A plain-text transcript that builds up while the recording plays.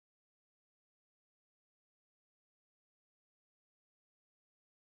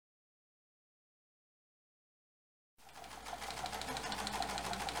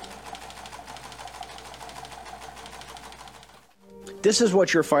This is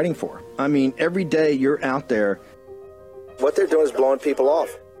what you're fighting for. I mean, every day you're out there. What they're doing is blowing people off.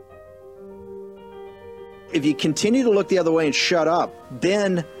 If you continue to look the other way and shut up,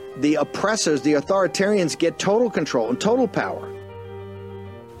 then the oppressors, the authoritarians, get total control and total power.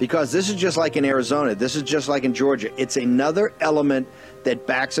 Because this is just like in Arizona. This is just like in Georgia. It's another element that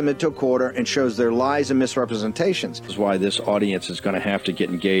backs them into a corner and shows their lies and misrepresentations. This is why this audience is going to have to get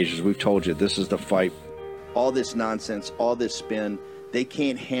engaged. As we've told you, this is the fight. All this nonsense, all this spin, they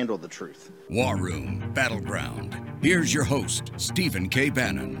can't handle the truth. War Room Battleground. Here's your host, Stephen K.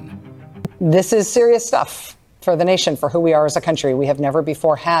 Bannon. This is serious stuff for the nation, for who we are as a country. We have never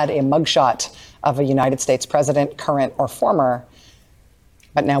before had a mugshot of a United States president, current or former,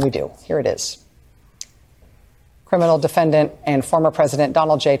 but now we do. Here it is. Criminal defendant and former President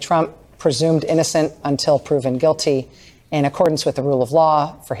Donald J. Trump, presumed innocent until proven guilty, in accordance with the rule of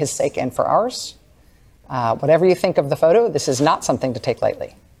law, for his sake and for ours. Whatever you think of the photo, this is not something to take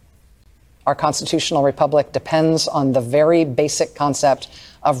lightly. Our constitutional republic depends on the very basic concept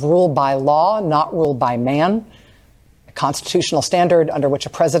of rule by law, not rule by man. A constitutional standard under which a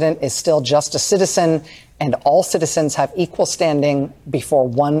president is still just a citizen, and all citizens have equal standing before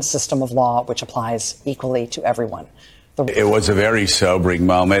one system of law which applies equally to everyone. It was a very sobering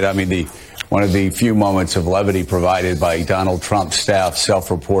moment. I mean, one of the few moments of levity provided by Donald Trump's staff,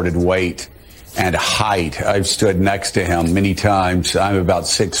 self-reported weight and height. I've stood next to him many times. I'm about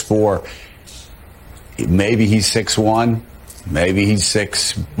 6'4". Maybe he's 6'1". Maybe he's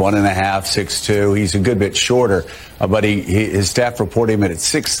 6'1.5", 6'2". He's a good bit shorter, but his staff reported him at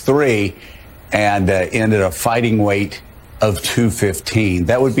 6'3", and ended a fighting weight of 215.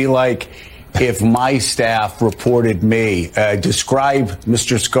 That would be like if my staff reported me. Describe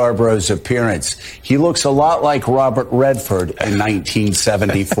Mr. Scarborough's appearance. He looks a lot like Robert Redford in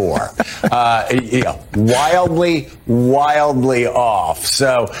 1974. Wildly off.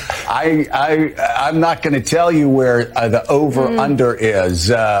 So I'm not going to tell you where the over-under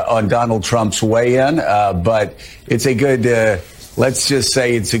is on Donald Trump's weigh-in, but it's a good... let's just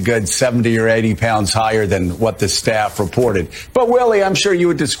say it's a good 70 or 80 pounds higher than what the staff reported. But, Willie, I'm sure you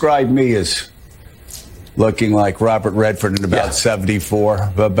would describe me as looking like Robert Redford at about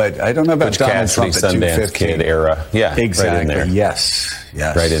 74. But I don't know about Donald Trump at 215. Kid era. Yeah, exactly. Right in there. Yes.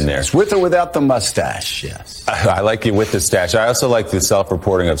 Right in there. It's with or without the mustache, yes. I like it with the stash. I also like the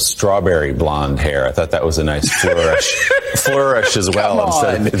self-reporting of strawberry blonde hair. I thought that was a nice flourish as well,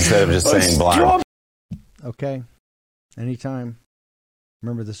 instead of just saying blonde. Okay. Anytime.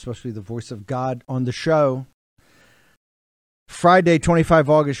 Remember, this is supposed to be the voice of God on the show. Friday,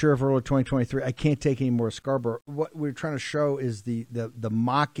 25 August, year of early 2023. I can't take any more Scarborough. What we're trying to show is the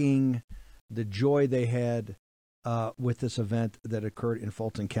mocking, the joy they had with this event that occurred in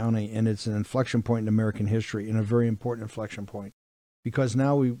Fulton County. And it's an inflection point in American history, and a very important inflection point. Because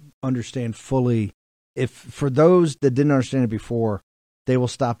now we understand fully, if for those that didn't understand it before, they will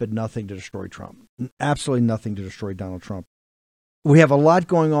stop at nothing to destroy Trump. Absolutely nothing to destroy Donald Trump. We have a lot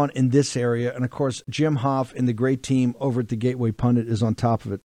going on in this area. And, of course, Jim Hoff and the great team over at the Gateway Pundit is on top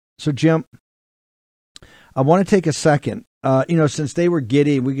of it. So, Jim, I want to take a second. Since they were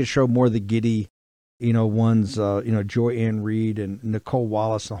giddy, we could show more of the giddy, ones, Joy Ann Reid and Nicole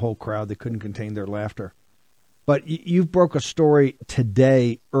Wallace and the whole crowd. They couldn't contain their laughter. But you broke a story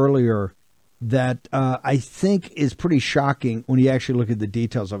today earlier that I think is pretty shocking when you actually look at the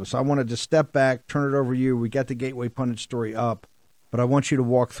details of it. So I wanted to step back, turn it over to you. We got the Gateway Pundit story up, but I want you to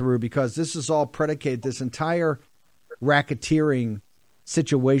walk through, because this is all predicated, this entire racketeering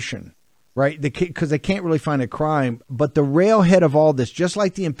situation, right? Because they can't really find a crime, but the railhead of all this, just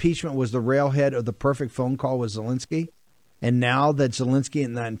like the impeachment was the railhead of the perfect phone call with Zelensky, and now that Zelensky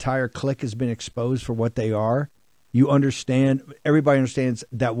and that entire clique has been exposed for what they are, you understand, everybody understands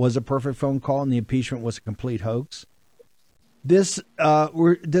that was a perfect phone call and the impeachment was a complete hoax. This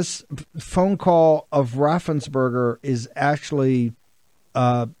phone call of Raffensperger is actually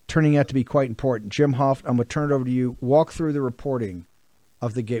turning out to be quite important. Jim Hoff, I'm going to turn it over to you. Walk through the reporting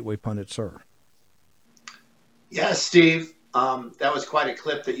of the Gateway Pundit, sir. Yes, Steve. That was quite a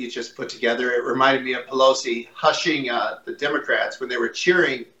clip that you just put together. It reminded me of Pelosi hushing the Democrats when they were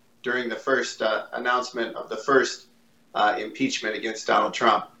cheering during the first announcement of the first impeachment against Donald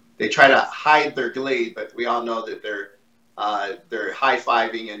Trump. They try to hide their glee, but we all know that they're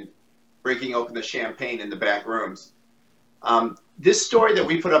high-fiving and breaking open the champagne in the back rooms. This story that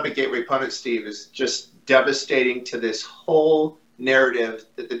we put up at Gateway Pundit, Steve, is just devastating to this whole narrative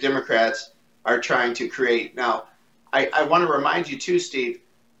that the Democrats are trying to create. Now, I want to remind you too, Steve,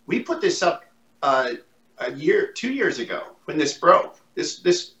 we put this up 2 years ago when this broke.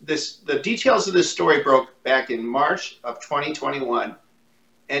 The details of this story broke back in March of 2021,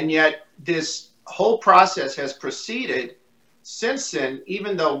 and yet this whole process has proceeded since then.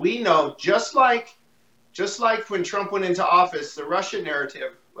 Even though we know, just like when Trump went into office, the Russia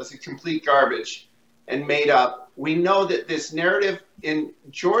narrative was a complete garbage and made up. We know that this narrative in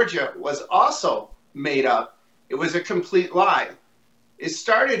Georgia was also made up. It was a complete lie. It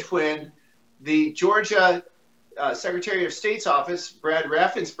started when the Georgia Secretary of State's office, Brad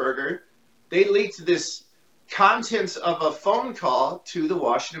Raffensperger, they leaked this contents of a phone call to the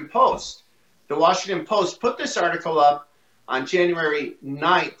Washington Post. The Washington Post put this article up on January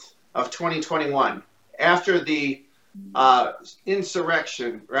 9th of 2021, after the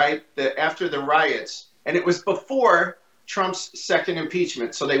insurrection, right? After the riots. And it was before Trump's second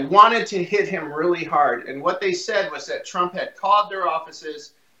impeachment. So they wanted to hit him really hard. And what they said was that Trump had called their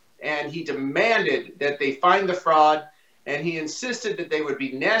offices and he demanded that they find the fraud, and he insisted that they would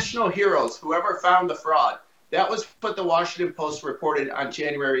be national heroes, whoever found the fraud. That was what the Washington Post reported on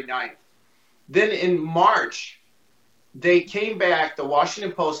January 9th. Then in March, they came back, the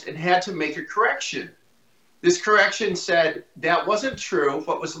Washington Post, and had to make a correction. This correction said that wasn't true,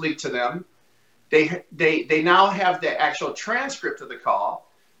 what was leaked to them. They now have the actual transcript of the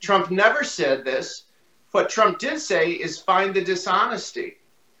call. Trump never said this. What Trump did say is find the dishonesty.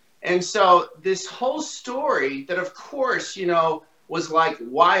 And so this whole story that, of course, was like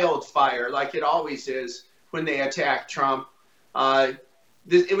wildfire, like it always is when they attack Trump,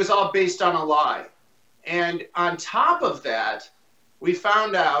 it was all based on a lie. And on top of that, we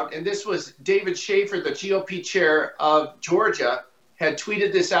found out, and this was David Schaefer, the GOP chair of Georgia, had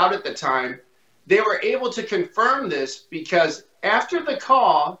tweeted this out at the time. They were able to confirm this because after the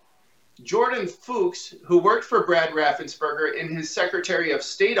call, Jordan Fuchs, who worked for Brad Raffensperger in his Secretary of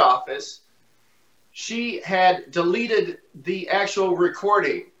State office, she had deleted the actual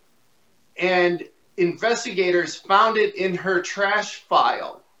recording. And investigators found it in her trash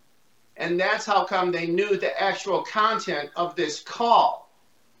file. And that's how come they knew the actual content of this call.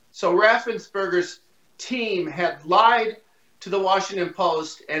 So Raffensperger's team had lied to the Washington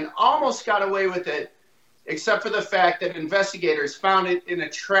Post and almost got away with it, except for the fact that investigators found it in a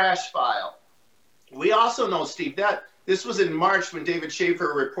trash file. We also know, Steve, that this was in March when David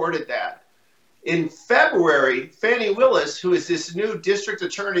Schaefer reported that. In February, Fani Willis, who is this new district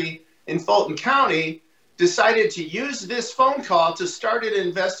attorney in Fulton County, decided to use this phone call to start an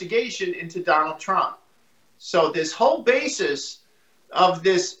investigation into Donald Trump. So this whole basis of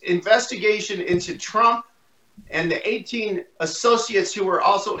this investigation into Trump and the 18 associates who were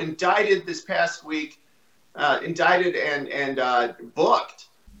also indicted this past week, indicted and booked.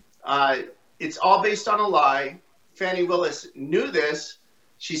 It's all based on a lie. Fani Willis knew this.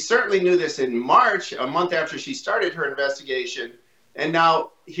 She certainly knew this in March, a month after she started her investigation. And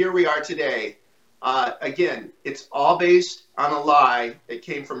now here we are today. Again, it's all based on a lie that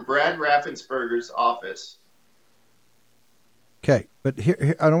came from Brad Raffensperger's office. Okay, but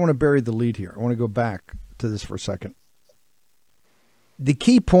here I don't want to bury the lead here. I want to go back to this for a second. The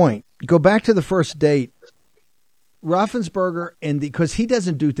key point, go back to the first date. Raffensperger, because he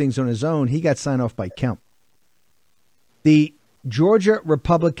doesn't do things on his own, he got signed off by Kemp. The Georgia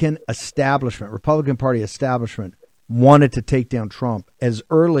Republican Party establishment wanted to take down Trump as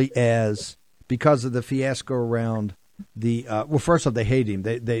early as, because of the fiasco around the, first off, they hate him.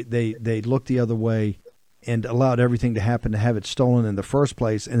 They looked the other way and allowed everything to happen to have it stolen in the first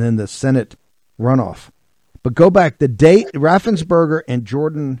place, and then the Senate runoff. But go back, the date Raffensperger and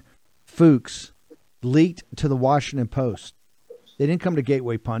Jordan Fuchs leaked to the Washington Post. They didn't come to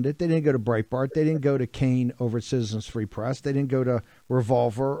Gateway Pundit. They didn't go to Breitbart. They didn't go to Kane over at Citizens Free Press. They didn't go to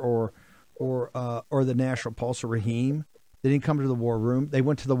Revolver or the National Pulse or Raheem. They didn't come to the War Room. They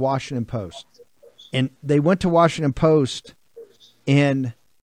went to the Washington Post. And they went to Washington Post, and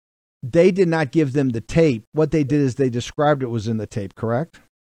they did not give them the tape. What they did is they described it was in the tape, correct?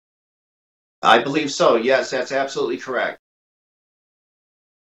 I believe so. Yes, that's absolutely correct.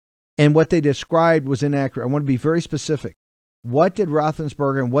 And what they described was inaccurate. I want to be very specific. What did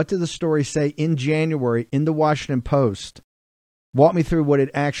Raffensperger and what did the story say in January in the Washington Post? Walk me through what it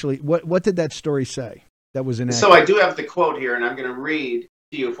actually, what did that story say that was inaccurate? So I do have the quote here, and I'm going to read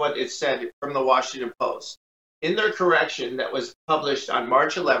to you what it said from the Washington Post. In their correction that was published on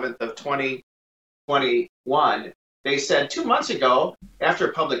March 11th of 2021, they said 2 months ago,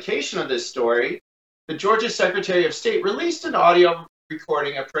 after publication of this story, the Georgia Secretary of State released an audio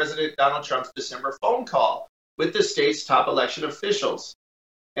recording of President Donald Trump's December phone call with the state's top election officials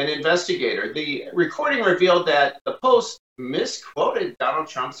and investigator. The recording revealed that the Post misquoted Donald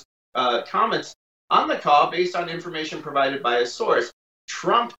Trump's comments on the call based on information provided by a source.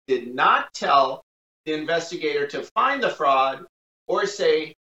 Trump did not tell the investigator to find the fraud or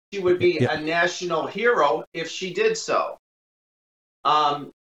say she would be a national hero if she did so.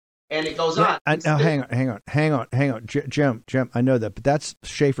 And it goes on. Now, hang on. Jim, I know that, but that's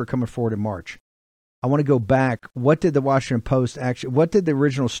Schaefer coming forward in March. I want to go back. What did the Washington Post what did the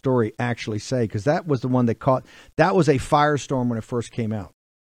original story actually say? Because that was the one that that was a firestorm when it first came out.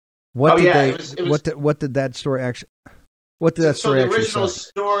 What did that story actually the original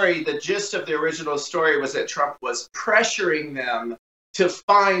story, the gist of the original story was that Trump was pressuring them to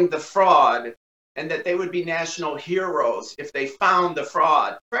find the fraud and that they would be national heroes if they found the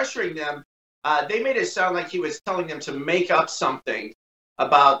fraud. Pressuring them, they made it sound like he was telling them to make up something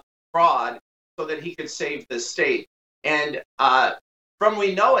about fraud so that he could save the state. And from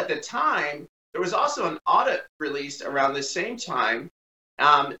we know at the time, there was also an audit released around the same time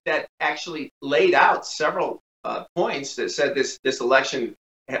that actually laid out several points that said this election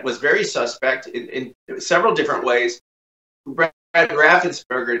was very suspect in several different ways. Brad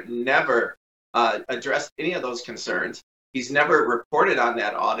Raffensperger never addressed any of those concerns. He's never reported on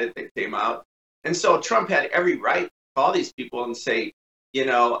that audit that came out. And so Trump had every right to call these people and say,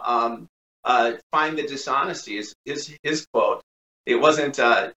 find the dishonesty is his quote. It wasn't,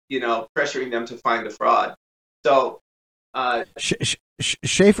 pressuring them to find the fraud. So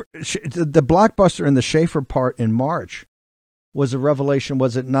Schaefer, the blockbuster in the Schaefer part in March was a revelation,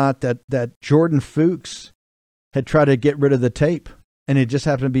 was it not, that Jordan Fuchs had tried to get rid of the tape, and it just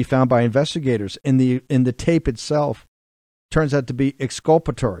happened to be found by investigators. In the tape itself turns out to be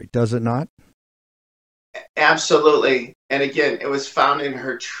exculpatory, does it not? Absolutely. And again, it was found in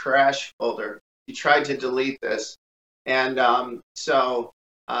her trash folder. She tried to delete this. And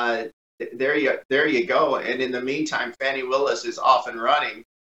there you go. And in the meantime, Fani Willis is off and running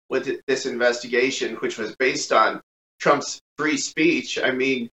with this investigation, which was based on Trump's free speech. I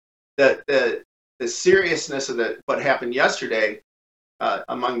mean, the seriousness of what happened yesterday,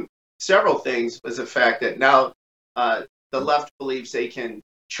 among several things, was the fact that now the left believes they can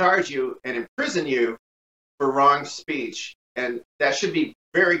charge you and imprison you for wrong speech. And that should be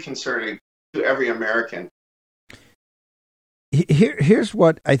very concerning to every American. Here's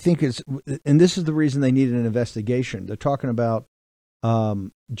what I think is, and this is the reason they needed an investigation. They're talking about,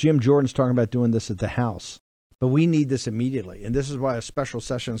 Jim Jordan's talking about doing this at the House, but we need this immediately. And this is why a special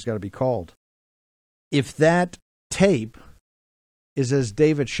session has got to be called. If that tape is as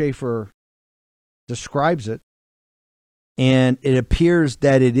David Schaefer describes it, and it appears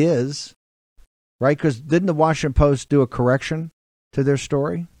that it is, right? Because didn't the Washington Post do a correction to their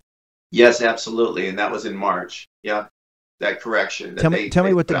story? Yes, absolutely. And that was in March. Yeah. That correction. Tell me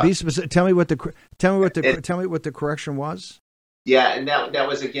what the correction was. Yeah, and that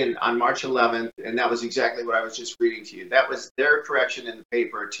was again on March 11th, and that was exactly what I was just reading to you. That was their correction in the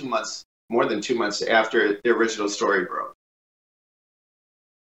paper more than 2 months after the original story broke.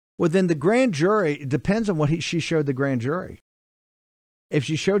 Well, then the grand jury, it depends on what she showed the grand jury. If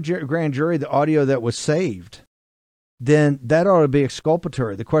she showed grand jury the audio that was saved, then that ought to be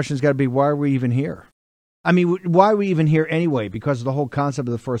exculpatory. The question's got to be, why are we even here? I mean, why are we even here anyway? Because of the whole concept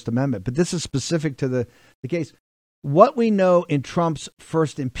of the First Amendment. But this is specific to the case. What we know in Trump's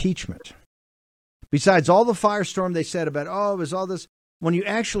first impeachment, besides all the firestorm they said about, it was all this, when you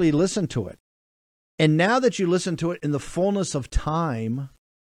actually listen to it, and now that you listen to it in the fullness of time,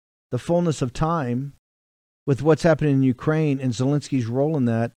 with what's happening in Ukraine and Zelensky's role in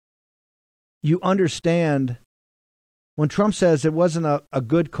that, you understand when Trump says it wasn't a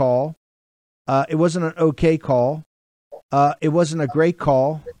good call, it wasn't an okay call, it wasn't a great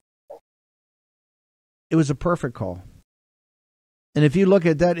call, it was a perfect call. And if you look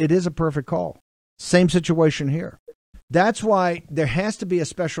at that, it is a perfect call. Same situation here. That's why there has to be a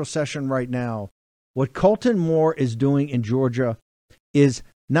special session right now. What Colton Moore is doing in Georgia is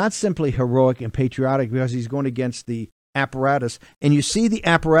not simply heroic and patriotic because he's going against the apparatus. And you see the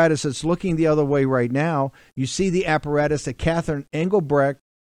apparatus that's looking the other way right now. You see the apparatus that Catherine Engelbrecht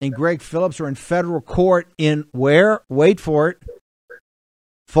and Greg Phillips are in federal court in where? Wait for it.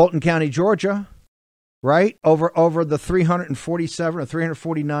 Fulton County, Georgia, right? Over the 347 or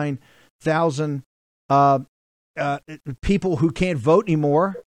 349,000 people who can't vote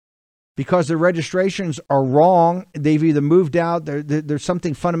anymore because their registrations are wrong. They've either moved out. There's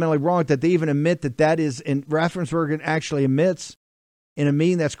something fundamentally wrong that they even admit that is, and Raffensperger actually admits in a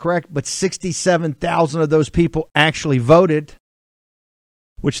meeting that's correct, but 67,000 of those people actually voted,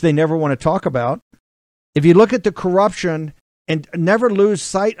 which they never want to talk about. If you look at the corruption and never lose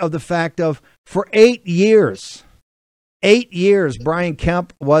sight of the fact of, for 8 years, Brian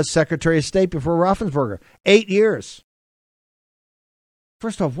Kemp was Secretary of State before Raffensperger. 8 years.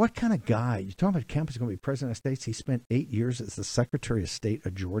 First off, what kind of guy? You're talking about Kemp is going to be president of the States. He spent 8 years as the Secretary of State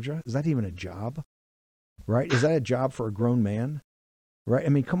of Georgia. Is that even a job? Right? Is that a job for a grown man? Right? I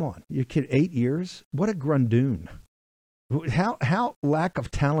mean, come on. You kid, 8 years? What a grundoon. How lack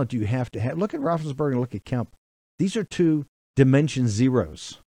of talent do you have to have? Look at Roethlisberger and look at Kemp. These are two dimension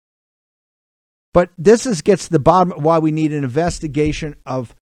zeros. But this gets to the bottom of why we need an investigation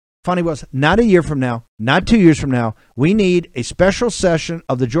of, funny was, not a year from now, not 2 years from now. We need a special session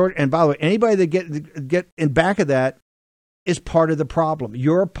of the Georgia. And by the way, anybody that get in back of that is part of the problem.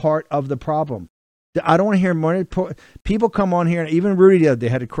 You're part of the problem. I don't want to hear more people come on here, and even Rudy the other day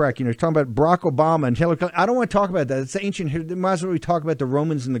had to correct. He's talking about Barack Obama and Hillary Clinton. I don't want to talk about that. It's ancient. Might as well we talk about the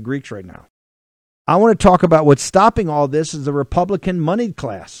Romans and the Greeks right now. I want to talk about what's stopping all this is the Republican moneyed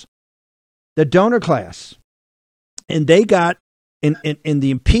class, the donor class. And they got, in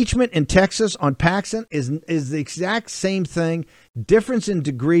the impeachment in Texas on Paxson is the exact same thing, difference in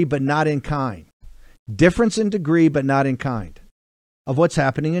degree but not in kind. Difference in degree but not in kind of what's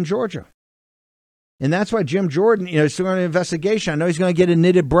happening in Georgia. And that's why Jim Jordan, is doing an investigation. I know he's going to get a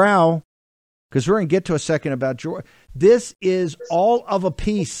knitted brow because we're going to get to a second about Georgia. This is all of a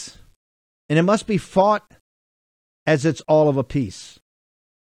piece, and it must be fought as it's all of a piece.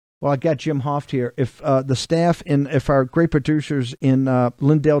 Well, I got Jim Hoft here. If the staff if our great producers in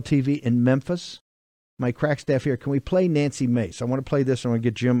Lindell TV in Memphis, my crack staff here, can we play Nancy Mace? I want to play this. I want to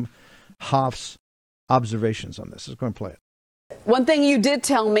get Jim Hoft's observations on this. Let's go and play it. One thing you did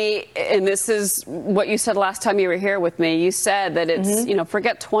tell me, and this is what you said last time you were here with me, you said that it's,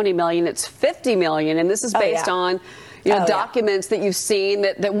 forget 20 million, it's 50 million. And this is based on, documents that you've seen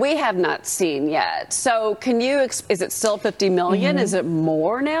that we have not seen yet. So is it still 50 million? Is it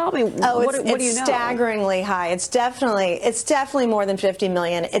more now? I mean, what do you know? It's staggeringly high. It's definitely more than 50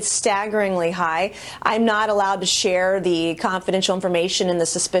 million. It's staggeringly high. I'm not allowed to share the confidential information in the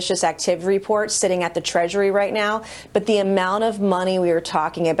suspicious activity report sitting at the Treasury right now, but the amount of money we are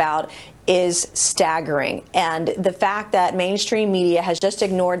talking about is staggering. And the fact that mainstream media has just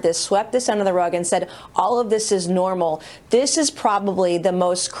ignored this, swept this under the rug and said all of this is normal. This is probably the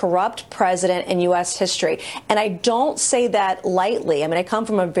most corrupt president in U.S. history. And I don't say that lightly. I mean, I come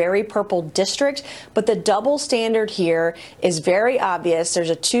from a very purple district, but the double standard here is very obvious.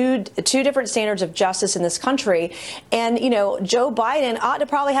 There's two different standards of justice in this country. And, Joe Biden ought to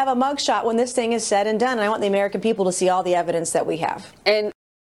probably have a mugshot when this thing is said and done. And I want the American people to see all the evidence that we have. And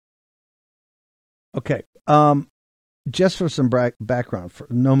okay, just for some background, for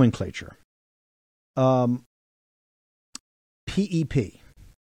nomenclature. PEP,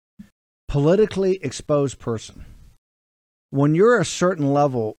 politically exposed person. When you're a certain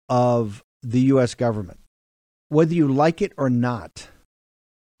level of the U.S. government, whether you like it or not,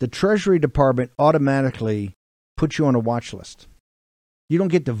 the Treasury Department automatically puts you on a watch list. You don't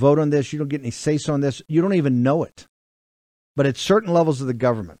get to vote on this. You don't get any say-so on this. You don't even know it. But at certain levels of the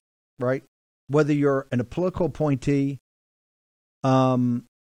government, right? Whether you're a political appointee or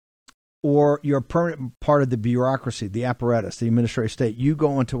you're a permanent part of the bureaucracy, the apparatus, the administrative state, you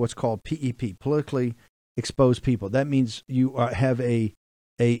go into what's called PEP, politically exposed people. That means you have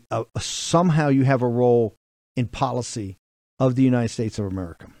somehow you have a role in policy of the United States of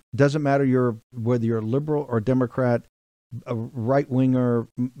America. Doesn't matter whether you're a liberal or Democrat, a right-winger,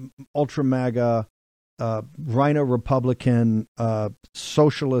 ultra-MAGA, Rhino Republican,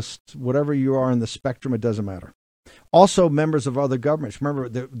 socialist, whatever you are in the spectrum, it doesn't matter. Also, members of other governments. Remember,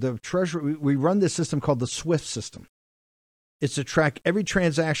 the Treasury, we run this system called the SWIFT system. It's to track every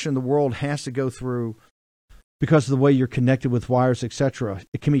transaction in the world has to go through because of the way you're connected with wires, etc.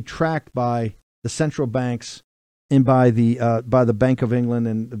 It can be tracked by the central banks and by the Bank of England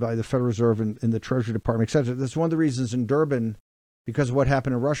and by the Federal Reserve and the Treasury Department, etc. That's one of the reasons in Durban, because of what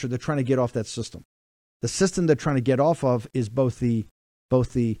happened in Russia, they're trying to get off that system. The system they're trying to get off of is both the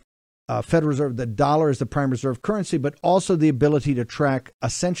Federal Reserve, the dollar is the prime reserve currency, but also the ability to track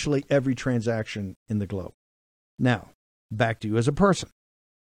essentially every transaction in the globe. Now, back to you as a person.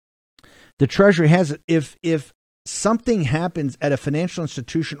 The Treasury has it. If something happens at a financial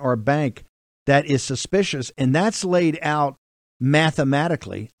institution or a bank that is suspicious, and that's laid out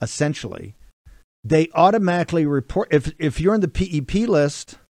mathematically, essentially, they automatically report. If you're in the PEP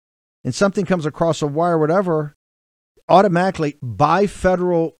list and something comes across a wire or whatever, automatically, by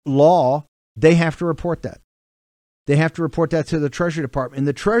federal law, they have to report that. They have to report that to the Treasury Department. And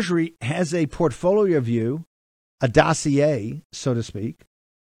the Treasury has a portfolio view, a dossier, so to speak,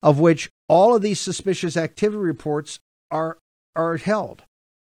 of which all of these suspicious activity reports are held.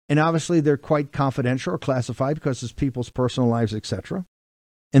 And obviously, they're quite confidential or classified because it's people's personal lives, etc.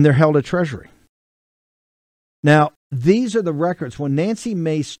 And they're held at Treasury. Now, these are the records. When Nancy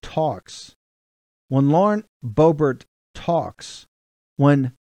Mace talks, when Lauren Boebert talks,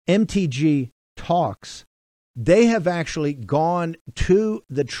 when MTG talks, they have actually gone to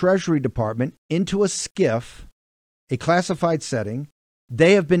the Treasury Department into a SCIF, a classified setting.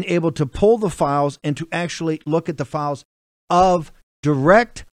 They have been able to pull the files and to actually look at the files of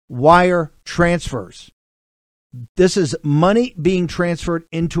direct wire transfers. This is money being transferred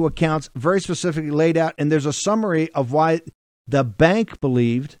into accounts, very specifically laid out, and there's a summary of why the bank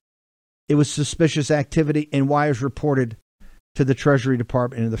believed it was suspicious activity and why it was reported to the Treasury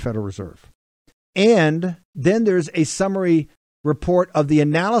Department and the Federal Reserve. And then there's a summary report of the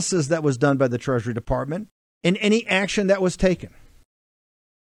analysis that was done by the Treasury Department and any action that was taken.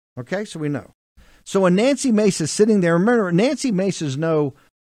 Okay, so we know. So when Nancy Mace is sitting there, remember, Nancy Mace is no,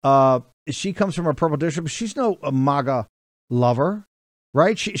 she comes from a purple district, but she's no MAGA lover,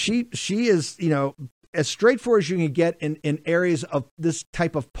 right? She is, as straightforward as you can get in areas of this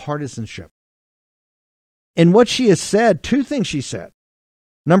type of partisanship. And what she has said, two things she said.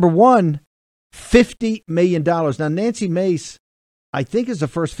 Number one, $50 million. Now, Nancy Mace, I think, is the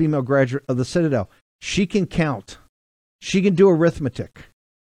first female graduate of the Citadel. She can count. She can do arithmetic.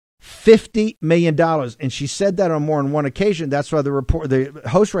 $50 million. And she said that on more than one occasion. That's why the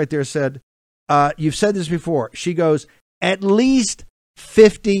host right there said, you've said this before. She goes, at least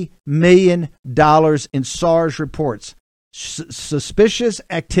 $50 million in SARS reports. Suspicious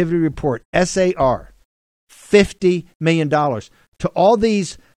Activity Report, SAR. $50 million. To all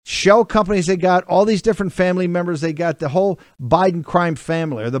these shell companies they got, all these different family members they got, the whole Biden crime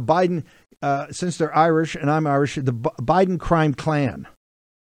family, or the Biden, since they're Irish and I'm Irish, the Biden crime clan.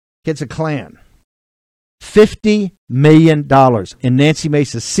 It's a clan. $50 million. And Nancy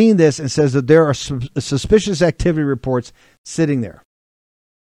Mace has seen this and says that there are suspicious activity reports sitting there.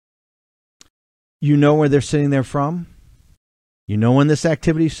 You know where they're sitting there from? You know when this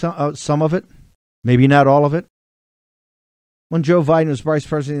activity, some of it, maybe not all of it? When Joe Biden was Vice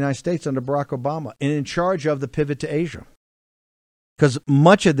President of the United States under Barack Obama and in charge of the pivot to Asia. Because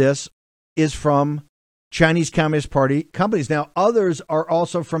much of this is from Chinese Communist Party companies. Now, others are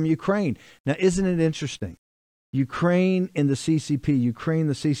also from Ukraine. Now, isn't it interesting? Ukraine and the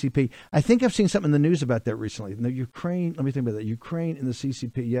CCP. I think I've seen something in the news about that recently. No, Ukraine, let me think about that. Ukraine and the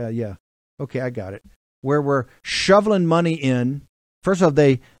CCP. Yeah. Okay, I got it. Where we're shoveling money in. First off,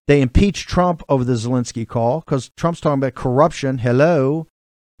 they impeached Trump over the Zelensky call because Trump's talking about corruption. Hello.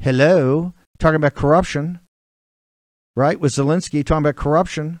 Talking about corruption. Right? With Zelensky talking about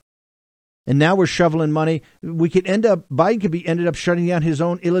corruption. And now we're shoveling money. Biden could be ended up shutting down his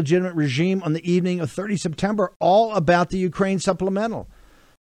own illegitimate regime on the evening of 30 September, all about the Ukraine supplemental.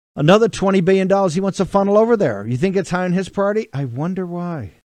 Another $20 billion he wants to funnel over there. You think it's high on his priority? I wonder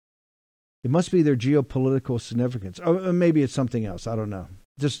why. It must be their geopolitical significance. Or maybe it's something else. I don't know.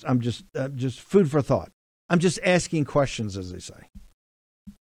 I'm just food for thought. I'm just asking questions, as they say.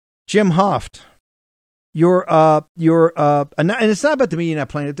 Jim Hoft. And it's not about the media not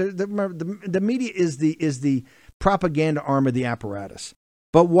playing it. The media is the propaganda arm of the apparatus.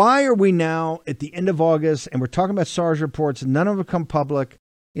 But why are we now at the end of August and we're talking about SARS reports and none of them come public?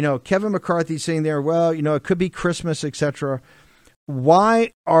 Kevin McCarthy saying there, well, it could be Christmas, etc.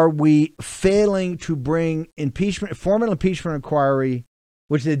 Why are we failing to bring formal impeachment inquiry,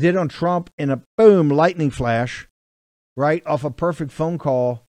 which they did on Trump in a boom lightning flash, right off a perfect phone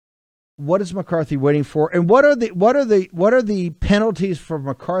call? What is McCarthy waiting for? And what are the penalties for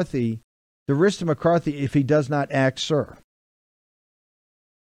McCarthy, the risk to McCarthy if he does not act, sir?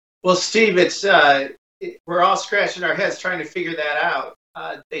 Well, Steve, we're all scratching our heads trying to figure that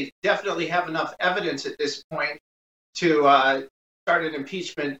out. They definitely have enough evidence at this point to start an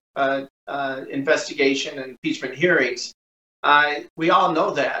impeachment investigation and impeachment hearings. We all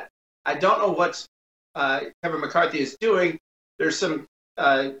know that. I don't know what Kevin McCarthy is doing. There's some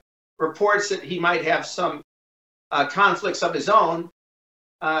reports that he might have some conflicts of his own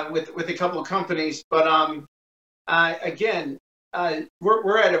with a couple of companies. But again,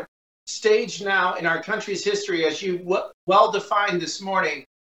 we're at a stage now in our country's history, as you well defined this morning,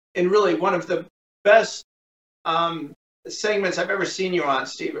 in really one of the best segments I've ever seen you on,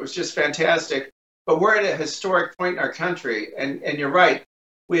 Steve. It was just fantastic. But we're at a historic point in our country, and you're right.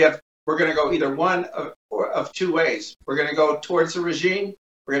 We're going to go either one of two ways. We're going to go towards the regime.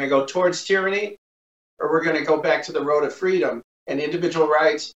 We're going to go towards tyranny, or we're going to go back to the road of freedom and individual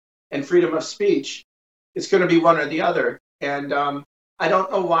rights and freedom of speech. It's going to be one or the other. And I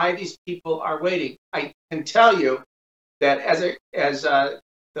don't know why these people are waiting. I can tell you that as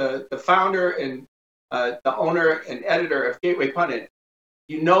the founder and the owner and editor of Gateway Pundit,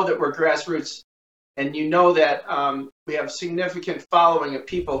 you know that we're grassroots And you know that we have significant following of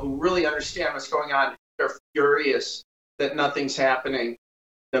people who really understand what's going on. They're furious that nothing's happening.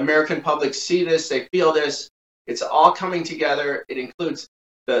 The American public see this, they feel this. It's all coming together. It includes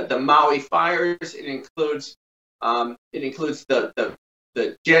the Maui fires. It includes the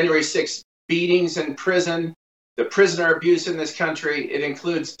January 6th beatings in prison, the prisoner abuse in this country. It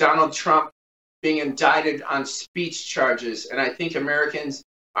includes Donald Trump being indicted on speech charges. And I think Americans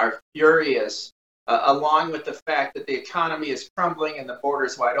are furious, along with the fact that the economy is crumbling and the border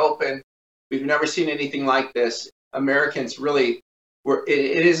is wide open. We've never seen anything like this. Americans really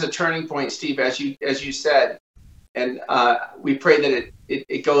it is a turning point, Steve, as you said. And we pray that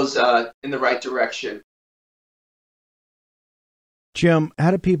it goes in the right direction. Jim,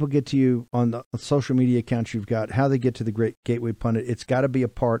 how do people get to you on the social media accounts you've got? How they get to the Great Gateway Pundit? It's got to be a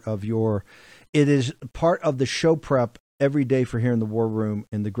part of it is part of the show prep every day for here in the War Room,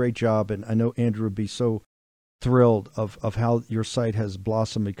 and the great job. And I know Andrew would be so thrilled of how your site has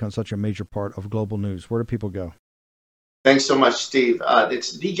blossomed, become such a major part of global news. Where do people go? Thanks so much, Steve.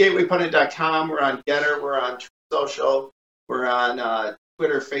 It's thegatewaypundit.com. We're on Getter. We're on Social. We're on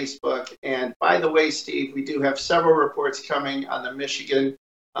Twitter, Facebook. And by the way, Steve, we do have several reports coming on the Michigan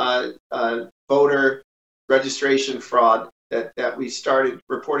voter registration fraud that we started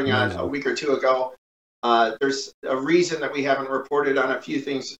reporting on a week or two ago. There's a reason that we haven't reported on a few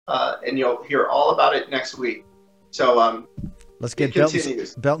things, and you'll hear all about it next week. So let's get belt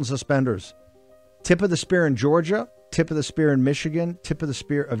and suspenders. Tip of the spear in Georgia, tip of the spear in Michigan, tip of the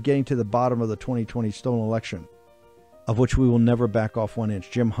spear of getting to the bottom of the 2020 stolen election, of which we will never back off 1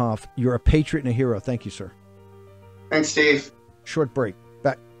 inch. Jim Hoff, you're a patriot and a hero. Thank you, sir. Thanks, Steve. Short break.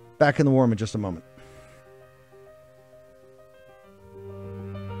 Back in the War Room in just a moment.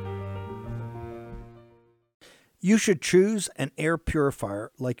 You should choose an air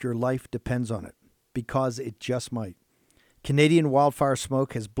purifier like your life depends on it, because it just might. Canadian wildfire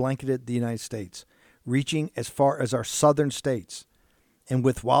smoke has blanketed the United States, reaching as far as our southern states. And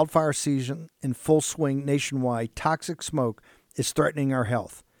with wildfire season in full swing nationwide, toxic smoke is threatening our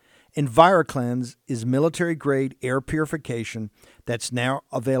health. EnviroCleanse is military-grade air purification that's now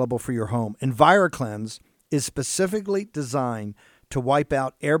available for your home. EnviroCleanse is specifically designed to wipe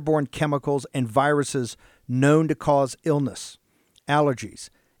out airborne chemicals and viruses known to cause illness, allergies,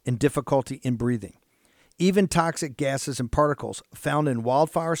 and difficulty in breathing. Even toxic gases and particles found in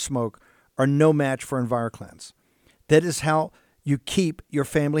wildfire smoke are no match for EnviroCleanse. That is how you keep your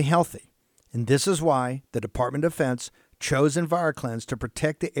family healthy. And this is why the Department of Defense chose EnviroCleanse to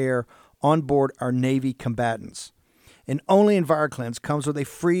protect the air on board our Navy combatants. And only EnviroCleanse comes with a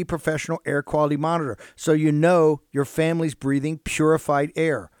free professional air quality monitor, so you know your family's breathing purified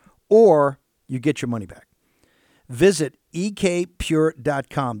air, or you get your money back. Visit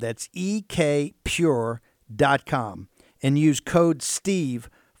ekpure.com. That's ekpure.com. And use code STEVE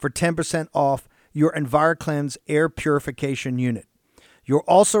for 10% off your EnviroCleanse air purification unit. You'll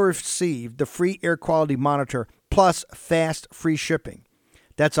also receive the free air quality monitor plus fast free shipping.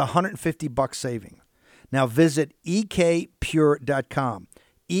 That's $150 saving. Now visit ekpure.com.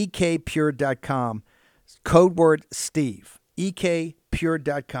 ekpure.com, code word STEVE.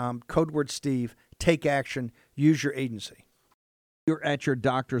 ekpure.com, code word STEVE. Take action. Use your agency. You're at your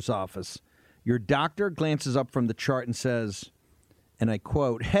doctor's office. Your doctor glances up from the chart and says, and I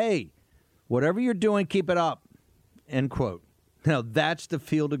quote, "Hey, whatever you're doing, keep it up," end quote. Now that's the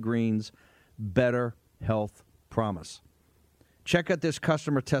Field of Greens Better Health Promise. Check out this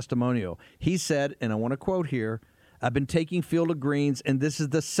customer testimonial. He said, and I want to quote here, "I've been taking Field of Greens, and this is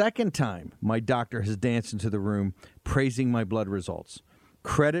the second time my doctor has danced into the room praising my blood results.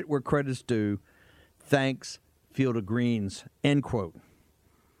 Credit where credit's due. Thanks, Field of Greens," end quote.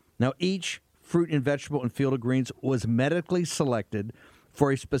 Now, each fruit and vegetable in Field of Greens was medically selected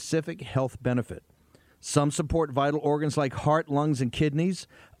for a specific health benefit. Some support vital organs like heart, lungs, and kidneys.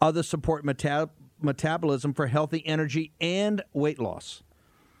 Others support metabolism for healthy energy and weight loss.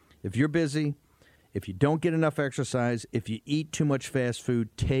 If you're busy, if you don't get enough exercise, if you eat too much fast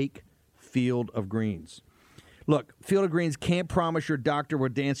food, take Field of Greens. Look, Field of Greens can't promise your doctor will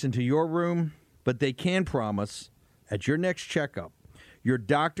dance into your room, but they can promise at your next checkup, your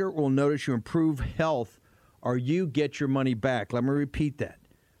doctor will notice you improve health or you get your money back. Let me repeat that.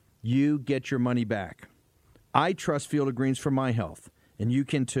 You get your money back. I trust Field of Greens for my health, and you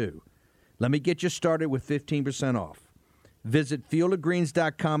can too. Let me get you started with 15% off. Visit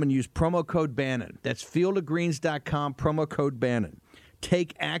fieldofgreens.com and use promo code Bannon. That's fieldofgreens.com, promo code Bannon.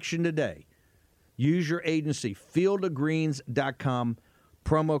 Take action today. Use your agency, fieldofgreens.com,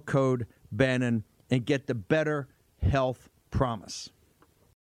 promo code Bannon, and get the Better Health Promise.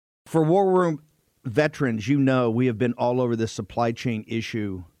 For War Room veterans, you know, we have been all over this supply chain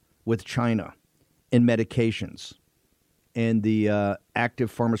issue with China and medications and the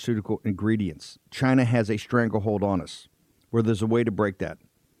active pharmaceutical ingredients. China has a stranglehold on us where there's a way to break that.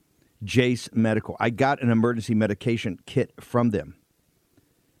 Jace Medical. I got an emergency medication kit from them.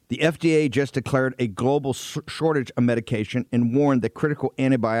 The FDA just declared a global shortage of medication and warned that critical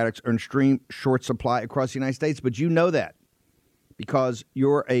antibiotics are in extreme short supply across the United States. But you know that because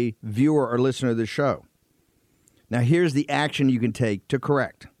you're a viewer or listener to the show. Now, here's the action you can take to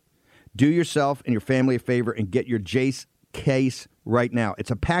correct. Do yourself and your family a favor and get your Jace case right now.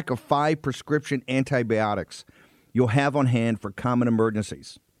 It's a pack of 5 prescription antibiotics you'll have on hand for common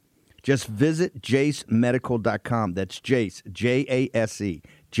emergencies. Just visit jacemedical.com. That's Jace, J-A-S-E,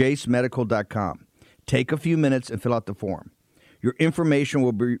 jacemedical.com. Take a few minutes and fill out the form. Your information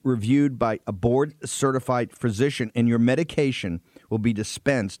will be reviewed by a board-certified physician, and your medication will be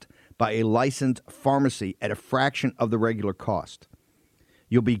dispensed by a licensed pharmacy at a fraction of the regular cost.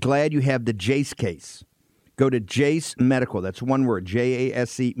 You'll be glad you have the Jace case. Go to Jace Medical, that's one word,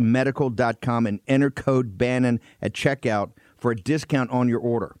 J-A-S-E, medical.com, and enter code Bannon at checkout for a discount on your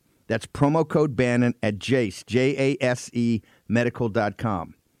order. That's promo code Bannon at Jace, J-A-S-E,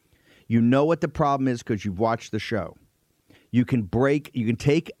 medical.com. You know what the problem is because you've watched the show. You can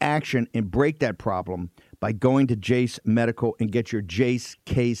take action and break that problem by going to Jace Medical and get your Jace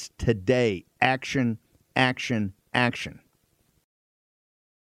case today. Action, action, action.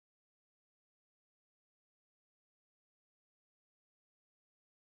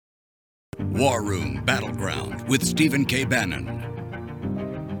 War Room Battleground with Stephen K. Bannon.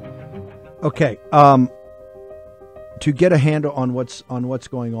 Okay, to get a handle on what's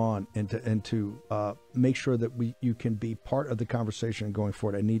going on and to make sure that you can be part of the conversation going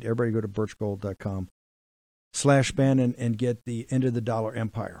forward, I need everybody to go to birchgold.com/Bannon and get the End of the Dollar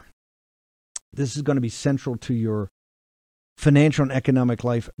Empire. This is going to be central to your financial and economic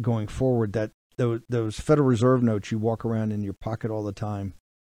life going forward. That those Federal Reserve notes you walk around in your pocket all the time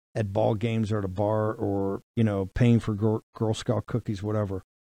at ball games or at a bar or paying for Girl Scout cookies, whatever.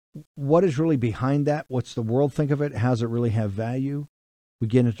 What is really behind that? What's the world think of it? How does it really have value? We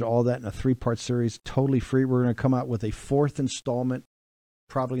get into all that in a 3-part series, totally free. We're going to come out with a 4th installment,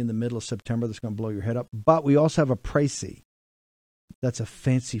 probably in the middle of September. That's going to blow your head up. But we also have a précis. That's a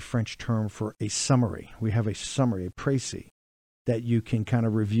fancy French term for a summary. We have a summary, a précis, that you can kind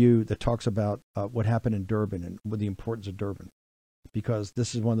of review that talks about what happened in Durban and what the importance of Durban, because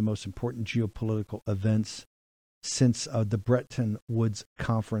this is one of the most important geopolitical events since the Bretton Woods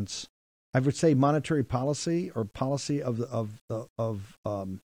Conference. I would say monetary policy or policy of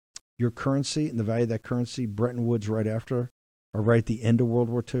your currency and the value of that currency. Bretton Woods right after or right at the end of World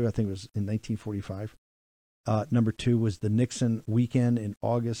War II. I think it was in 1945. Number 2 was the Nixon weekend in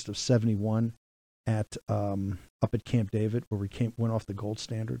August of 1971 up at Camp David, where we went off the gold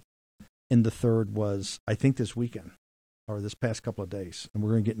standard. And the 3rd was, I think, this weekend or this past couple of days. And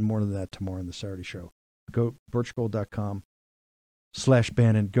we're going to get more into that tomorrow in the Saturday show. Go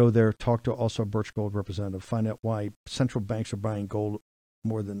birchgold.com/Bannon. Go there. Talk to also a Birch Gold representative. Find out why central banks are buying gold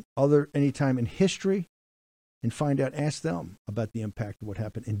more than any time in history, and ask them about the impact of what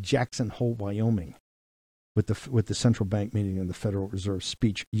happened in Jackson Hole, Wyoming, with the central bank meeting and the Federal Reserve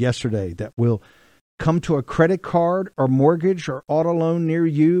speech yesterday that will come to a credit card or mortgage or auto loan near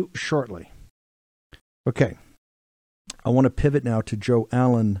you shortly. Okay, I want to pivot now to Joe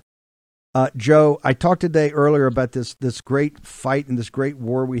Allen. Joe, I talked today earlier about this great fight and this great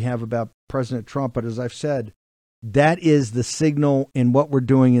war we have about President Trump. But as I've said, that is the signal in what we're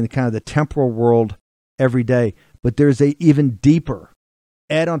doing in kind of the temporal world every day. But there's a even deeper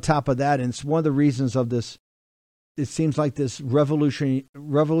add on top of that. And it's one of the reasons of this. It seems like this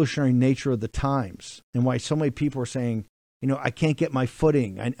revolutionary nature of the times and why so many people are saying, I can't get my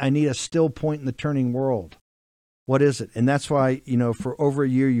footing. I need a still point in the turning world. What is it? And that's why, for over a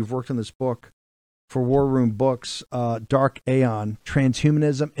year, you've worked on this book for War Room Books, Dark Aeon,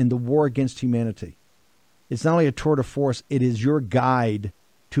 Transhumanism and the War Against Humanity. It's not only a tour de force, it is your guide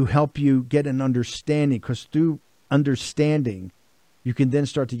to help you get an understanding, because through understanding, you can then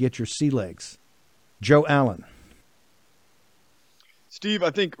start to get your sea legs. Joe Allen. Steve, I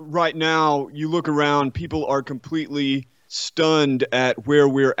think right now you look around, people are completely stunned at where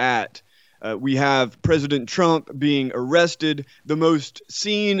we're at. We have President Trump being arrested. The most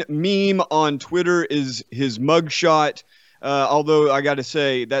seen meme on Twitter is his mugshot, although I got to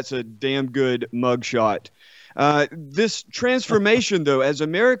say that's a damn good mugshot. This transformation, though, as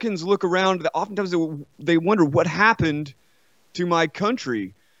Americans look around, oftentimes they wonder what happened to my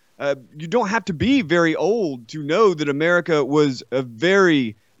country. You don't have to be very old to know that America was a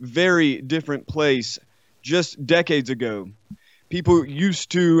very, very different place just decades ago. People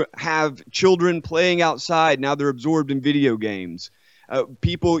used to have children playing outside. Now they're absorbed in video games.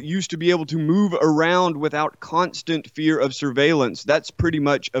 People used to be able to move around without constant fear of surveillance. That's pretty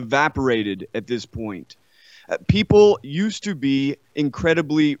much evaporated at this point. People used to be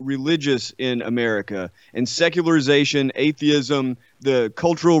incredibly religious in America, and secularization, atheism, the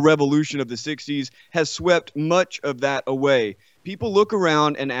cultural revolution of the 60s has swept much of that away. People look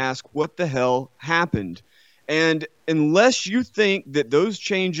around and ask, what the hell happened? And unless you think that those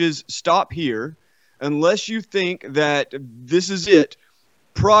changes stop here, unless you think that this is it,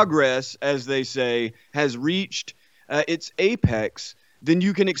 progress, as they say, has reached its apex, then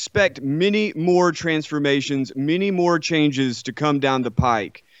you can expect many more transformations, many more changes to come down the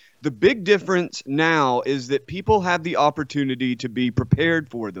pike. The big difference now is that people have the opportunity to be prepared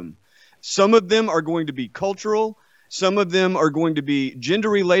for them. Some of them are going to be cultural. Some of them are going to be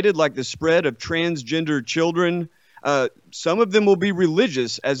gender-related, like the spread of transgender children. Some of them will be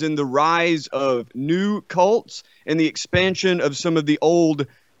religious, as in the rise of new cults and the expansion of some of the old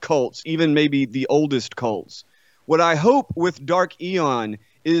cults, even maybe the oldest cults. What I hope with Dark Eon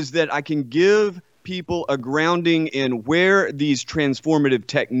is that I can give people a grounding in where these transformative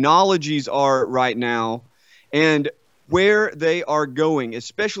technologies are right now and where they are going,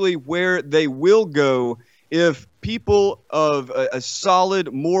 especially where they will go if people of a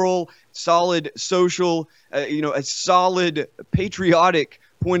solid moral, solid social, a solid patriotic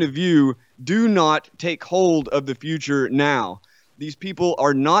point of view do not take hold of the future now. These people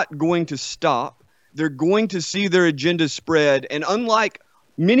are not going to stop. They're going to see their agenda spread. And unlike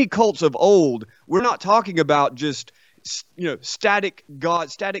many cults of old, we're not talking about just static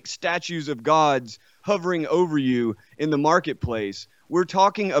statues of gods hovering over you in the marketplace. We're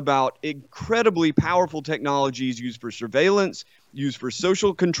talking about incredibly powerful technologies used for surveillance, used for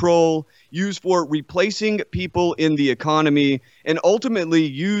social control, used for replacing people in the economy, and ultimately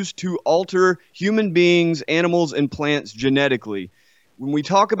used to alter human beings, animals, and plants genetically. When we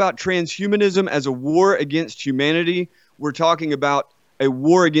talk about transhumanism as a war against humanity, we're talking about a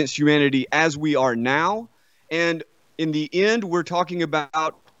war against humanity as we are now. And in the end, we're talking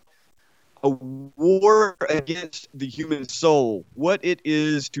about a war against the human soul, what it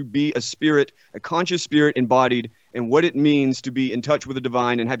is to be a spirit, a conscious spirit embodied, and what it means to be in touch with the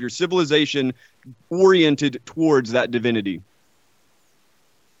divine and have your civilization oriented towards that divinity.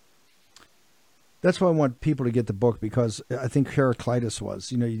 That's why I want people to get the book, because I think Heraclitus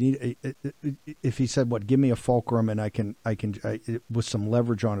was, you need if he said, give me a fulcrum and I can with some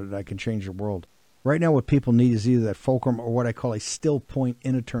leverage on it, I can change the world. Right now, what people need is either that fulcrum or what I call a still point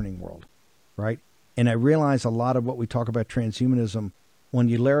in a turning world. Right, and I realize a lot of what we talk about transhumanism, when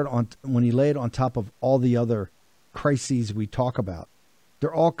you lay it on top of all the other crises we talk about,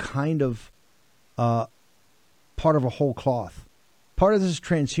 they're all kind of part of a whole cloth. Part of this is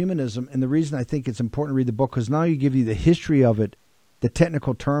transhumanism, and the reason I think it's important to read the book, because now you give you the history of it, the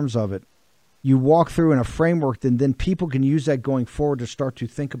technical terms of it. You walk through in a framework, and then people can use that going forward to start to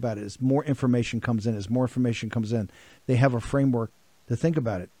think about it. As more information comes in, they have a framework to think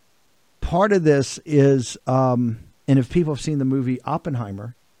about it. Part of this is, and if people have seen the movie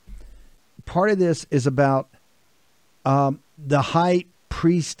Oppenheimer, part of this is about the high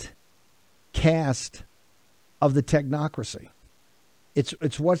priest caste of the technocracy.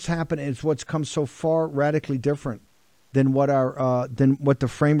 It's what's happened. It's what's come so far radically different than what the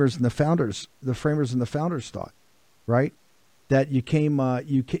framers and the founders thought, right? That you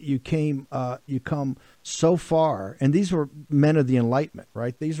come so far, and these were men of the Enlightenment,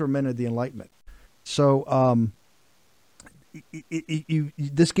 right? These were men of the Enlightenment. So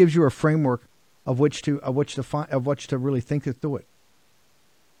this gives you a framework of which to really think through it.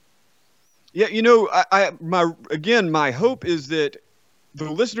 Yeah, my hope is that the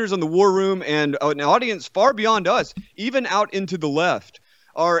listeners on the War Room and an audience far beyond us, even out into the left,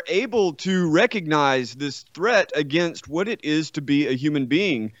 are able to recognize this threat against what it is to be a human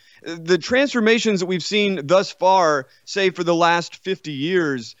being. The transformations that we've seen thus far, say for the last 50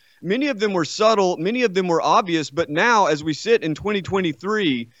 years, many of them were subtle, many of them were obvious, but now as we sit in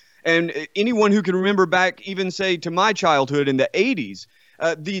 2023, and anyone who can remember back even say to my childhood in the 80s,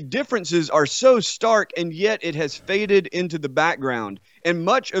 the differences are so stark, and yet it has faded into the background. And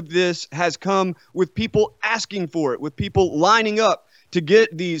much of this has come with people asking for it, with people lining up to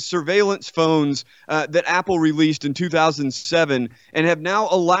get these surveillance phones that Apple released in 2007 and have now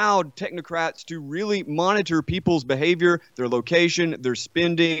allowed technocrats to really monitor people's behavior, their location, their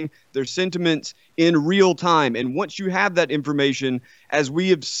spending, their sentiments in real time. And once you have that information, as we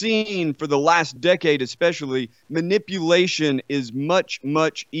have seen for the last decade especially, manipulation is much,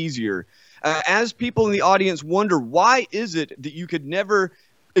 much easier. As people in the audience wonder, why is it that you could never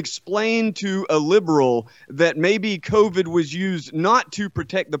explain to a liberal that maybe COVID was used not to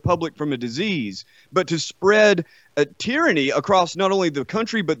protect the public from a disease, but to spread a tyranny across not only the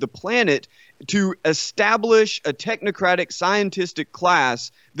country, but the planet, to establish a technocratic scientific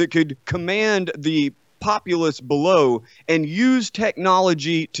class that could command the populace below and use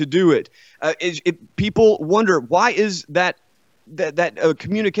technology to do it? People wonder, why is that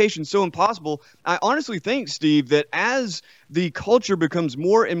communication so impossible? I honestly think, Steve, that as the culture becomes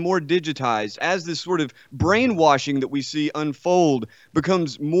more and more digitized, as this sort of brainwashing that we see unfold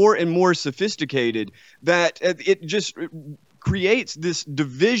becomes more and more sophisticated, that it just creates this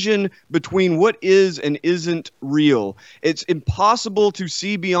division between what is and isn't real. It's impossible to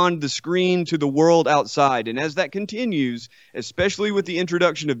see beyond the screen to the world outside. And as that continues, especially with the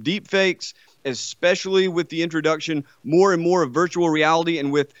introduction of deepfakes, especially with the introduction more and more of virtual reality,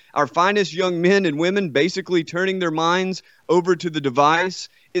 and with our finest young men and women basically turning their minds over to the device,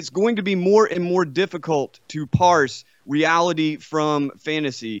 it's going to be more and more difficult to parse reality from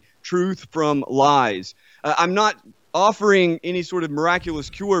fantasy, truth from lies. I'm not offering any sort of miraculous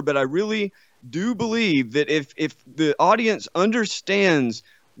cure, but I really do believe that if the audience understands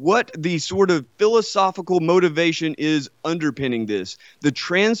what the sort of philosophical motivation is underpinning this, the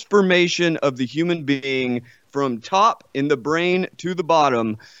transformation of the human being from top in the brain to the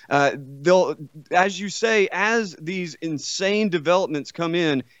bottom, they'll, as you say, as these insane developments come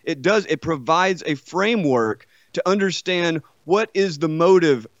in, it provides a framework to understand what is the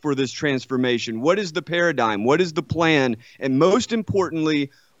motive for this transformation, what is the paradigm, what is the plan, and most importantly,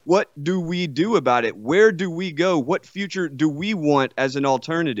 what do we do about it? Where do we go? What future do we want as an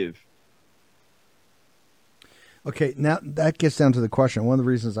alternative? Okay, now that gets down to the question. One of the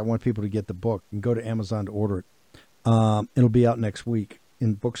reasons I want people to get the book and go to Amazon to order it. It'll be out next week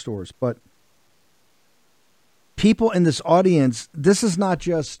in bookstores. But people in this audience, this is not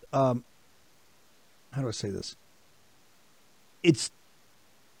just, how do I say this? It's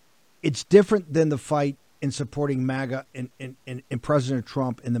different than the fight in supporting MAGA and President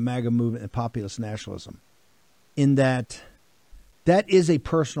Trump and the MAGA movement and populist nationalism, in that is a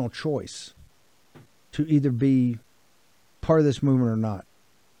personal choice to either be part of this movement or not.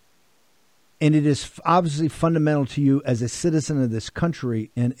 And it is obviously fundamental to you as a citizen of this country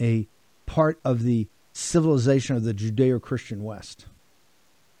and a part of the civilization of the Judeo-Christian West.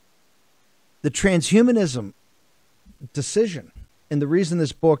 The transhumanism decision, and the reason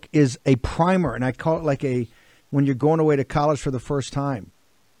this book is a primer, and I call it like when you're going away to college for the first time,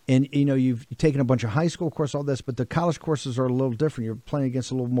 and you've taken a bunch of high school courses, all this, but the college courses are a little different. You're playing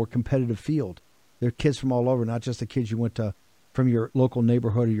against a little more competitive field. They're kids from all over, not just the kids you went to from your local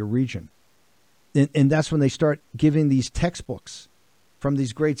neighborhood or your region. And that's when they start giving these textbooks from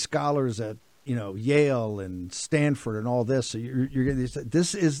these great scholars at Yale and Stanford and all this. So you're getting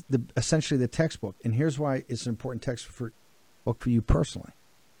this is essentially the textbook, and here's why it's an important book for you personally.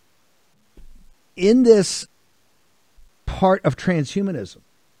 In this part of transhumanism,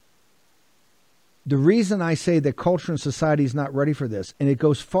 the reason I say that culture and society is not ready for this, and it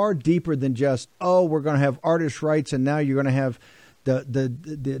goes far deeper than just, we're going to have artist rights, and now you're going to have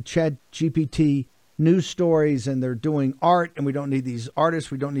the Chat GPT news stories, and they're doing art, and we don't need these artists,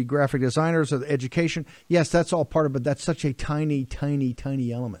 we don't need graphic designers or the education. Yes, that's all part of it, but that's such a tiny, tiny,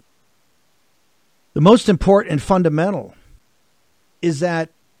 tiny element. The most important and fundamental is that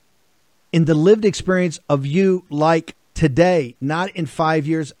in the lived experience of you, like today, not in 5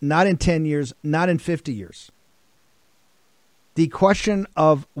 years, not in 10 years, not in 50 years, the question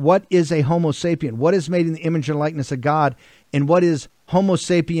of what is a Homo sapien, what is made in the image and likeness of God, and what is Homo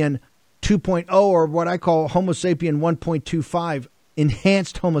sapien 2.0, or what I call Homo sapien 1.25,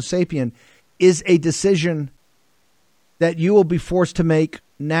 enhanced Homo sapien, is a decision that you will be forced to make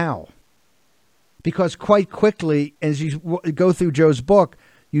now. Because quite quickly, as you go through Joe's book,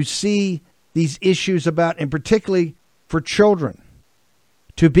 you see these issues about, and particularly for children,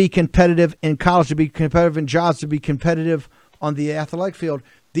 to be competitive in college, to be competitive in jobs, to be competitive on the athletic field.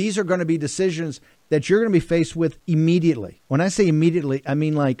 These are going to be decisions that you're going to be faced with immediately. When I say immediately, I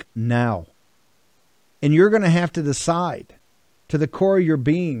mean like now. And you're going to have to decide to the core of your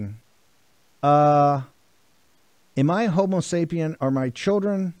being, am I Homo sapien? Are my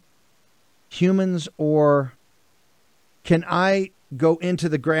children humans, or can I go into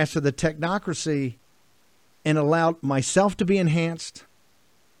the grasp of the technocracy and allow myself to be enhanced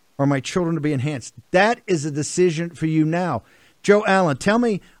or my children to be enhanced? That is a decision for you now. Joe Allen, tell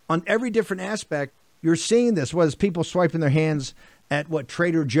me, on every different aspect, you're seeing this, whether it's people swiping their hands at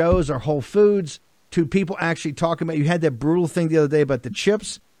Trader Joe's or Whole Foods, to people actually talking about, you had that brutal thing the other day about the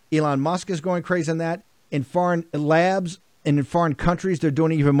chips. Elon Musk is going crazy on that. In foreign labs and in foreign countries, they're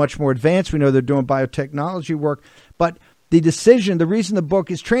doing even much more advanced. We know they're doing biotechnology work. But the decision, the reason the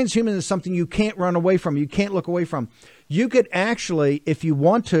book is transhuman is something you can't run away from. You can't look away from. You could actually, if you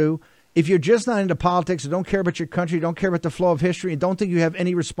want to, if you're just not into politics and don't care about your country, don't care about the flow of history, and don't think you have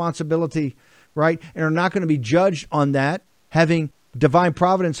any responsibility, right, and are not going to be judged on that, having divine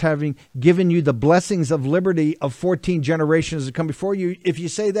providence having given you the blessings of liberty of 14 generations that come before you. If you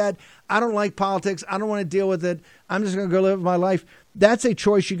say that, I don't like politics, I don't want to deal with it, I'm just going to go live my life, that's a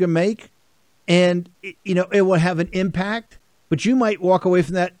choice you can make. And, it will have an impact, but you might walk away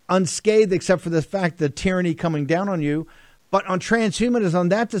from that unscathed, except for the fact that tyranny coming down on you. But on transhumanism, on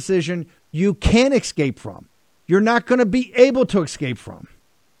that decision, you can escape from. You're not going to be able to escape from.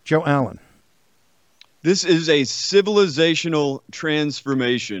 Joe Allen. This is a civilizational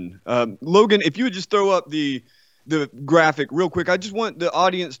transformation. Logan, if you would just throw up the graphic real quick, I just want the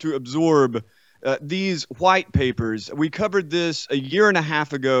audience to absorb these white papers. We covered this a year and a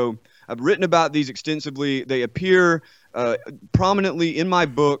half ago. I've written about these extensively. They appear prominently in my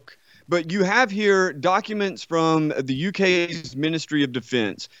book. But you have here documents from the UK's Ministry of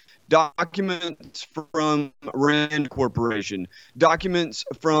Defense, documents from Rand Corporation, documents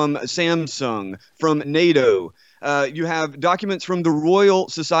from Samsung, from NATO. You have documents from the Royal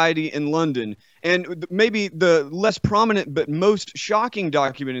Society in London. And maybe the less prominent but most shocking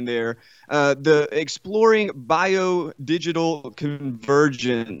document in there, the Exploring Biodigital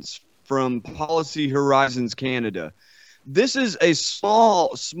Convergence from Policy Horizons Canada. This is a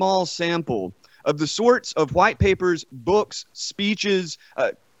small sample of the sorts of white papers, books, speeches,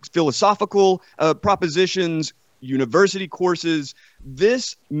 philosophical propositions, university courses.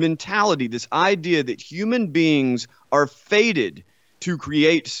 This mentality, this idea that human beings are fated to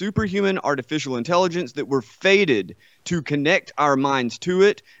create superhuman artificial intelligence, that we're fated to connect our minds to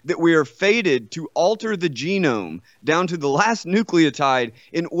it, that we are fated to alter the genome down to the last nucleotide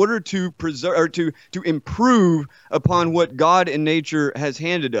in order to preserve or to improve upon what God and nature has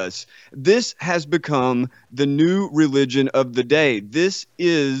handed us. This has become the new religion of the day. This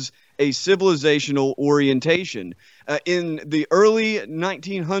is a civilizational orientation. In the early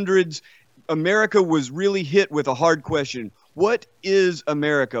 1900s, America was really hit with a hard question. What is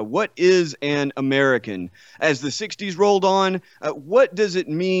America? What is an American? As the 60s rolled on, what does it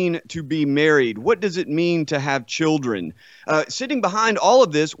mean to be married? What does it mean to have children? Sitting behind all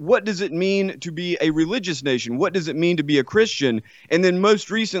of this, what does it mean to be a religious nation? What does it mean to be a Christian? And then most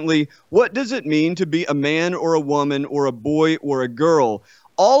recently, what does it mean to be a man or a woman or a boy or a girl?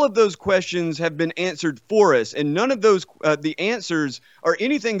 All of those questions have been answered for us, and none of those, the answers are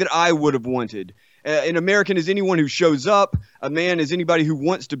anything that I would have wanted. An American is anyone who shows up. A man is anybody who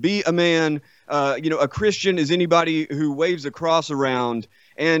wants to be a man. A Christian is anybody who waves a cross around.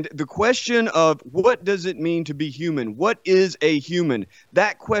 And the question of what does it mean to be human? What is a human?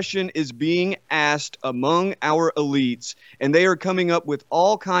 That question is being asked among our elites, and they are coming up with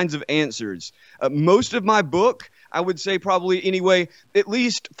all kinds of answers. Most of my book, I would say probably anyway, at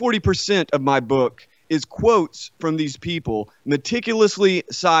least 40% of my book is quotes from these people, meticulously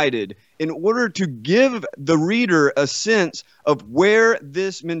cited, in order to give the reader a sense of where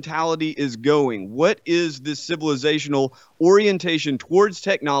this mentality is going. What is this civilizational orientation towards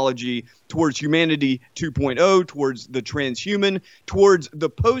technology, towards humanity 2.0, towards the transhuman, towards the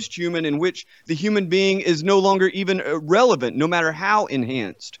post-human, in which the human being is no longer even relevant, no matter how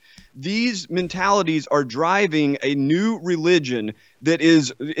enhanced. These mentalities are driving a new religion that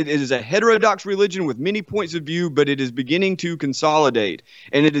is a heterodox religion with many points of view, but it is beginning to consolidate.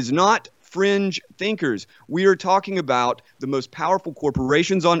 And it is not fringe thinkers. We are talking about the most powerful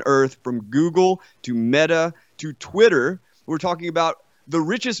corporations on earth, from Google to Meta to Twitter. We're talking about the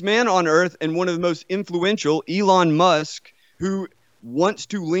richest man on earth and one of the most influential, Elon Musk, who wants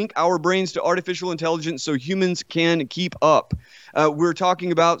to link our brains to artificial intelligence so humans can keep up. We're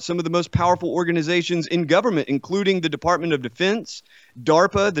talking about some of the most powerful organizations in government, including the Department of Defense,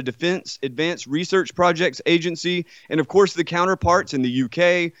 DARPA, the Defense Advanced Research Projects Agency, and of course the counterparts in the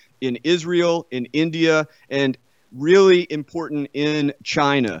UK, in Israel, in India, and really important in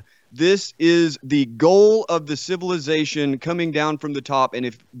China. This is the goal of the civilization coming down from the top. And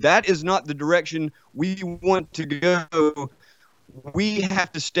if that is not the direction we want to go, we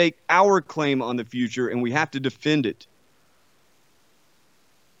have to stake our claim on the future, and we have to defend it.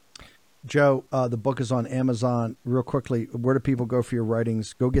 Joe, the book is on Amazon. Real quickly, where do people go for your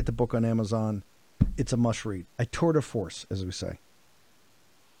writings? Go get the book on Amazon. It's a must read. A tour de force, as we say.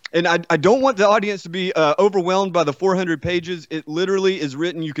 And I don't want the audience to be overwhelmed by the 400 pages. It literally is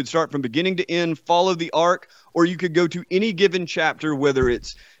written. You could start from beginning to end, follow the arc, or you could go to any given chapter, whether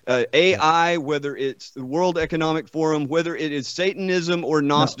it's AI, whether it's the World Economic Forum, whether it is Satanism or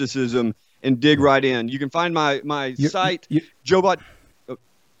Gnosticism, and dig right in. You can find my site, Joebot.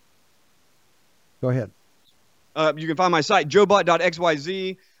 Go ahead. You can find my site,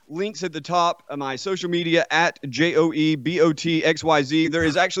 joebot.xyz. Links at the top of my social media at JOEBOTXYZ. There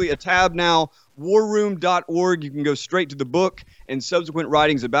is actually a tab now, warroom.org. You can go straight to the book and subsequent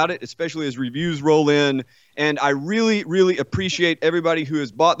writings about it, especially as reviews roll in. And I really, really appreciate everybody who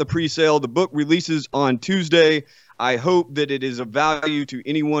has bought the pre-sale. The book releases on Tuesday. I hope that it is of value to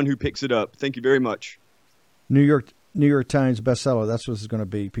anyone who picks it up. Thank you very much. New York Times bestseller. That's what it's going to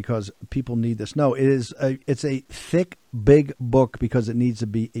be because people need this. No, it's a thick, big book because it needs to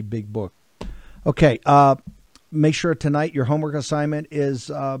be a big book. Okay. Make sure tonight your homework assignment is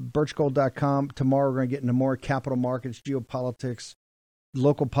birchgold.com. Tomorrow we're going to get into more capital markets, geopolitics,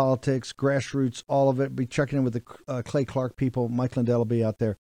 local politics, grassroots, all of it. Be checking in with the Clay Clark people. Mike Lindell will be out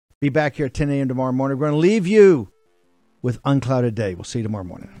there. Be back here at 10 a.m. tomorrow morning. We're going to leave you with Unclouded Day. We'll see you tomorrow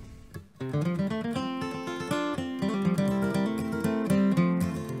morning.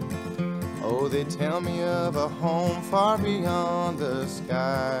 Oh, they tell me of a home far beyond the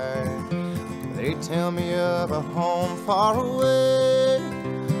sky. They tell me of a home far away.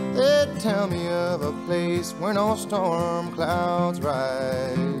 They tell me of a place where no storm clouds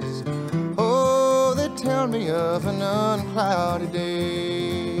rise. Oh, they tell me of an unclouded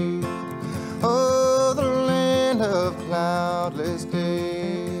day. Oh, the land of cloudless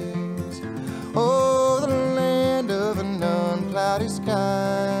days. Oh, the land of an uncloudy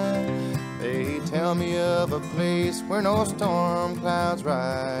sky. They tell me of a place where no storm clouds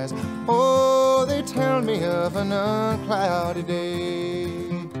rise. Oh, they tell me of an uncloudy day.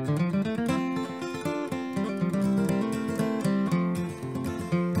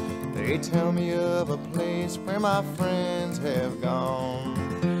 They tell me of a place where my friends have gone.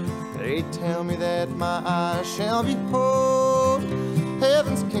 They tell me that my eyes shall behold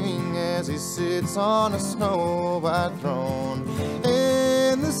heaven's king as he sits on a snow-white throne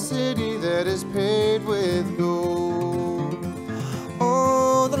in the city that is paved with gold.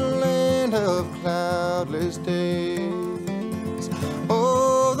 Oh, the land of cloudless days.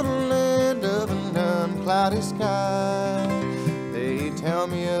 Oh, the land of an uncloudy sky. They tell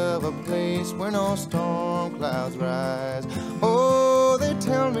me of a place where no storm clouds rise. Oh, they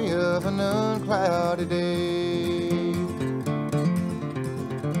tell me of an uncloudy day.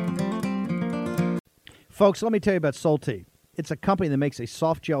 Folks, let me tell you about Solti. It's a company that makes a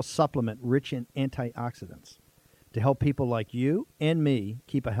soft gel supplement rich in antioxidants to help people like you and me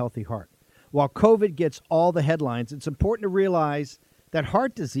keep a healthy heart. While COVID gets all the headlines, it's important to realize that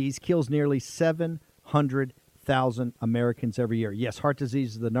heart disease kills nearly 700,000 Americans every year. Yes, heart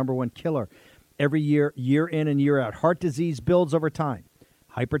disease is the number one killer every year, year in and year out. Heart disease builds over time.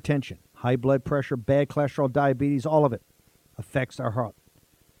 Hypertension, high blood pressure, bad cholesterol, diabetes, all of it affects our heart.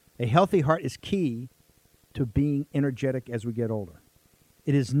 A healthy heart is key to being energetic as we get older.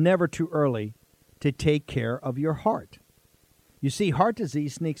 It is never too early to take care of your heart. You see, heart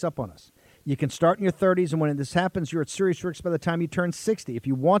disease sneaks up on us. You can start in your 30s, and when this happens, you're at serious risk by the time you turn 60. If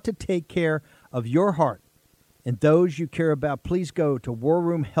you want to take care of your heart and those you care about, please go to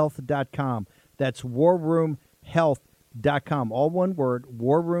warroomhealth.com. That's warroomhealth.com. All one word,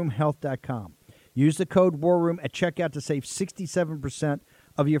 warroomhealth.com. Use the code WARROOM at checkout to save 67%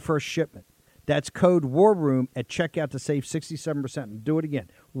 of your first shipment. That's code WARROOM at checkout to save 67%. Do it again.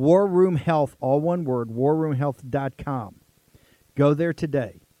 WarRoom Health, all one word, warroomhealth.com. Go there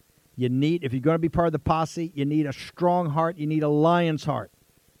today. If you're going to be part of the posse, you need a strong heart. You need a lion's heart.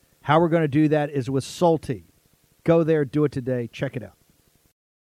 How we're going to do that is with Solti. Go there, do it today. Check it out.